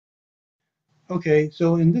Okay,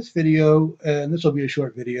 so in this video, and this will be a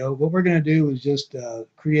short video, what we're going to do is just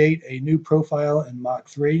create a new profile in Mach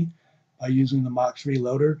 3 by using the Mach 3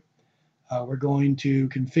 loader. We're going to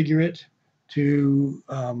configure it to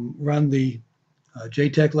run the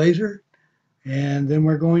JTech Laser, and then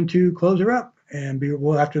we're going to close her up, and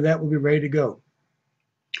after that we'll be ready to go.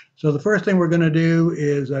 So the first thing we're going to do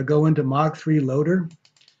is go into Mach 3 loader,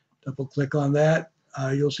 double click on that.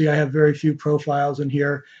 You'll see I have very few profiles in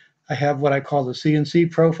here. I have what I call the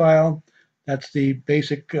CNC profile. That's the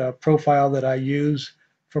basic profile that I use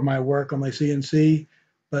for my work on my CNC.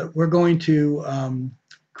 But we're going to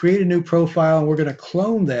create a new profile, and we're going to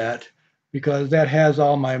clone that because that has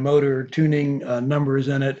all my motor tuning numbers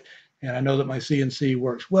in it, and I know that my CNC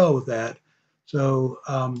works well with that. So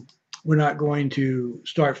we're not going to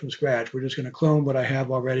start from scratch. We're just going to clone what I have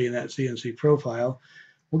already in that CNC profile.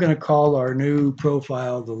 We're going to call our new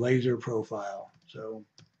profile the laser profile. So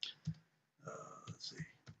let's see.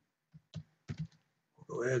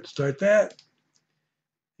 We'll go ahead and start that.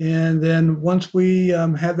 And then once we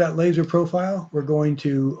have that laser profile, we're going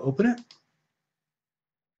to open it.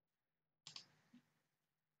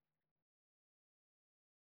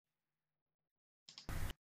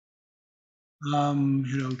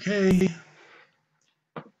 Hit OK.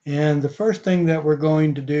 And the first thing that we're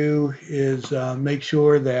going to do is make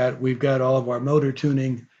sure that we've got all of our motor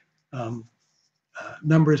tuning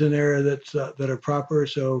numbers in there that are proper.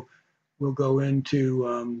 So we'll go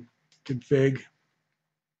into config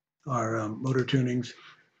our motor tunings.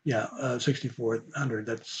 Yeah, 6400,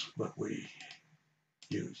 that's what we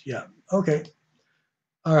use. Yeah, okay.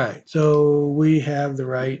 All right, so we have the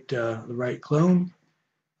right clone.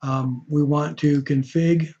 We want to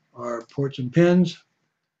config our ports and pins,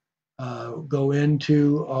 go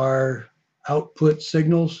into our output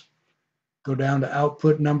signals, go down to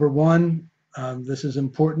output number 1. This is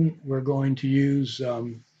important. We're going to use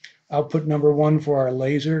output number 1 for our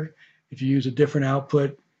laser. If you use a different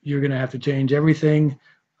output, you're going to have to change everything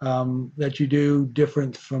that you do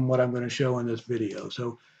different from what I'm going to show in this video.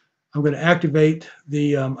 So I'm going to activate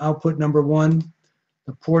the output number 1.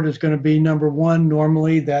 The port is going to be number 1.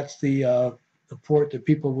 Normally, that's the port that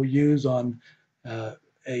people will use on a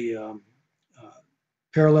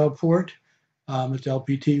parallel port. It's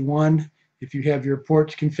LPT1. If you have your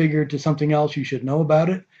ports configured to something else, you should know about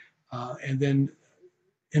it. And then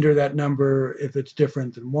enter that number if it's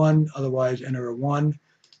different than 1. Otherwise, enter a 1.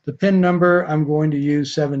 The pin number, I'm going to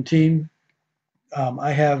use 17.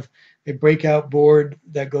 I have a breakout board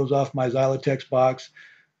that goes off my Xylotex box.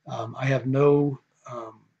 I have no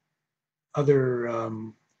other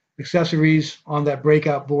accessories on that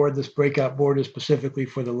breakout board. This breakout board is specifically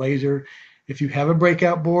for the laser. If you have a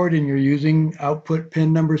breakout board and you're using output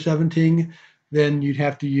pin number 17, then you'd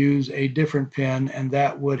have to use a different pin, and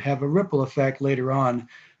that would have a ripple effect later on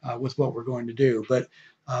with what we're going to do. But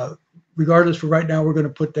regardless, for right now, we're going to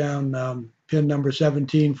put down pin number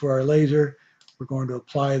 17 for our laser. We're going to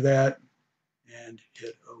apply that and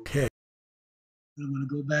hit OK. I'm going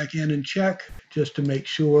to go back in and check just to make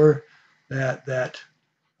sure that that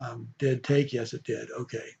did take. Yes, it did.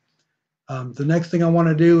 OK. The next thing I want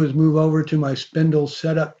to do is move over to my spindle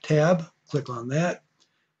setup tab. Click on that.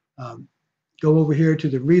 Go over here to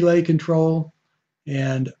the relay control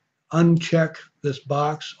and uncheck this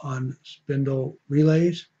box on spindle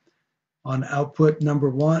relays. On output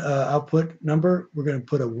number 1, output number, we're going to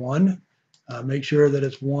put a 1. Make sure that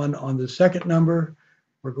it's 1 on the second number.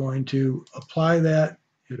 We're going to apply that,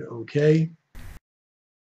 hit OK,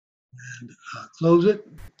 and close it.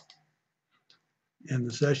 End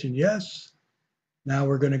the session, yes. Now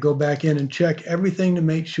we're going to go back in and check everything to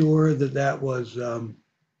make sure that that was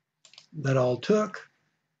that all took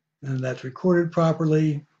and that's recorded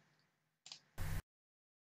properly.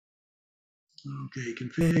 Okay,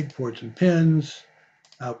 config, ports and pins,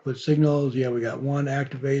 output signals. Yeah, we got 1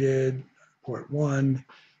 activated, port 1,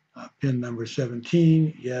 pin number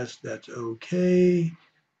 17. Yes, that's okay.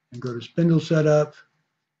 And go to spindle setup.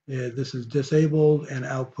 This is disabled and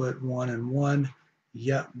output 1 and 1.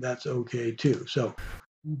 Yep, that's okay too. So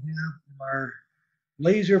we have our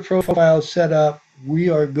laser profile set up. We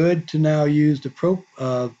are good to now use the post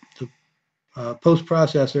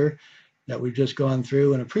processor that we've just gone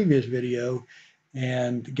through in a previous video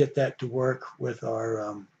and get that to work with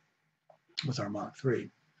our Mach 3.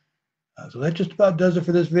 So that just about does it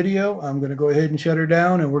for this video. I'm going to go ahead and shut her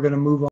down, and we're going to move on.